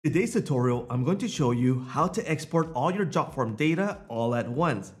Today's tutorial, I'm going to show you how to export all your Jotform data all at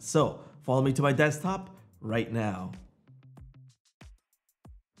once. So follow me to my desktop right now.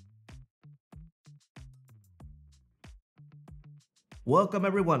 Welcome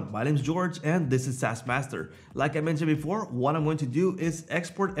everyone, my name is George and this is SaaS Master. Like I mentioned before, what I'm going to do is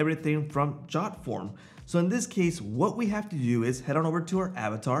export everything from Jotform. So in this case, what we have to do is head on over to our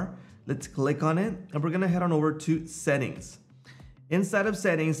avatar. Let's click on it and we're gonna head on over to settings. Inside of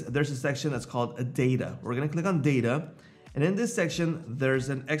settings, there's a section that's called data. We're gonna click on data. And in this section, there's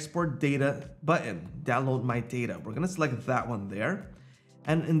an export data button, download my data. We're gonna select that one there.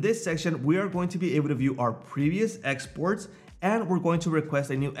 And in this section, we are going to be able to view our previous exports, and we're going to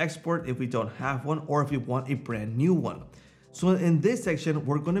request a new export if we don't have one or if we want a brand new one. So in this section,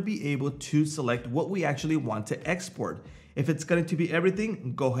 we're going to be able to select what we actually want to export. If it's going to be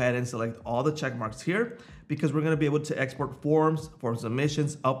everything, go ahead and select all the check marks here because we're going to be able to export forms, form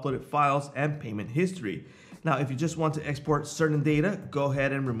submissions, uploaded files, and payment history. Now, if you just want to export certain data, go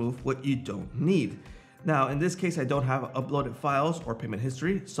ahead and remove what you don't need. Now, in this case, I don't have uploaded files or payment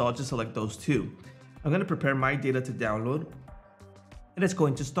history, so I'll just select those two. I'm going to prepare my data to download, and it's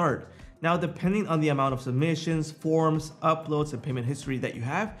going to start. Now, depending on the amount of submissions, forms, uploads, and payment history that you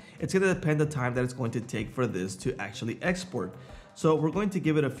have, it's going to depend the time that it's going to take for this to actually export. So we're going to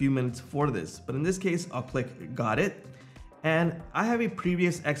give it a few minutes for this, but in this case, I'll click Got It. And I have a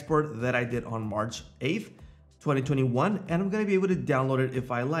previous export that I did on March 8th, 2021, and I'm going to be able to download it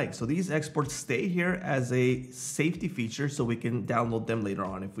if I like. So these exports stay here as a safety feature so we can download them later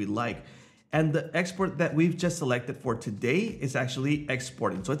on if we like. And the export that we've just selected for today is actually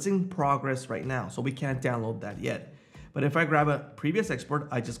exporting. So it's in progress right now, so we can't download that yet. But if I grab a previous export,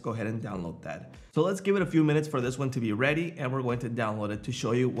 I just go ahead and download that. So let's give it a few minutes for this one to be ready, and we're going to download it to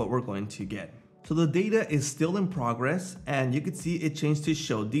show you what we're going to get. So the data is still in progress, and you can see it changed to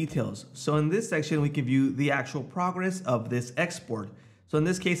show details. So in this section, we can view the actual progress of this export. So in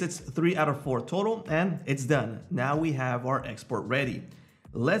this case, it's 3 out of 4 total, and it's done. Now we have our export ready.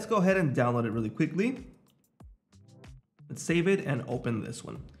 Let's go ahead and download it really quickly. Let's save it and open this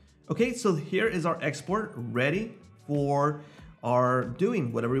one. Okay, so here is our export ready for our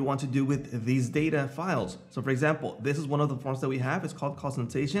doing whatever we want to do with these data files. So for example, this is one of the forms that we have. It's called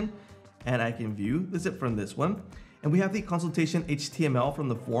consultation, and I can view this from this one. And we have the consultation HTML from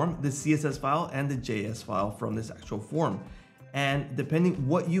the form, the CSS file, and the JS file from this actual form. And depending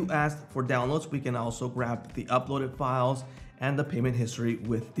what you asked for downloads, we can also grab the uploaded files and the payment history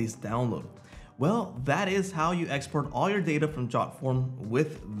with this download. Well, that is how you export all your data from Jotform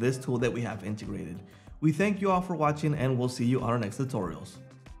with this tool that we have integrated. We thank you all for watching, and we'll see you on our next tutorials.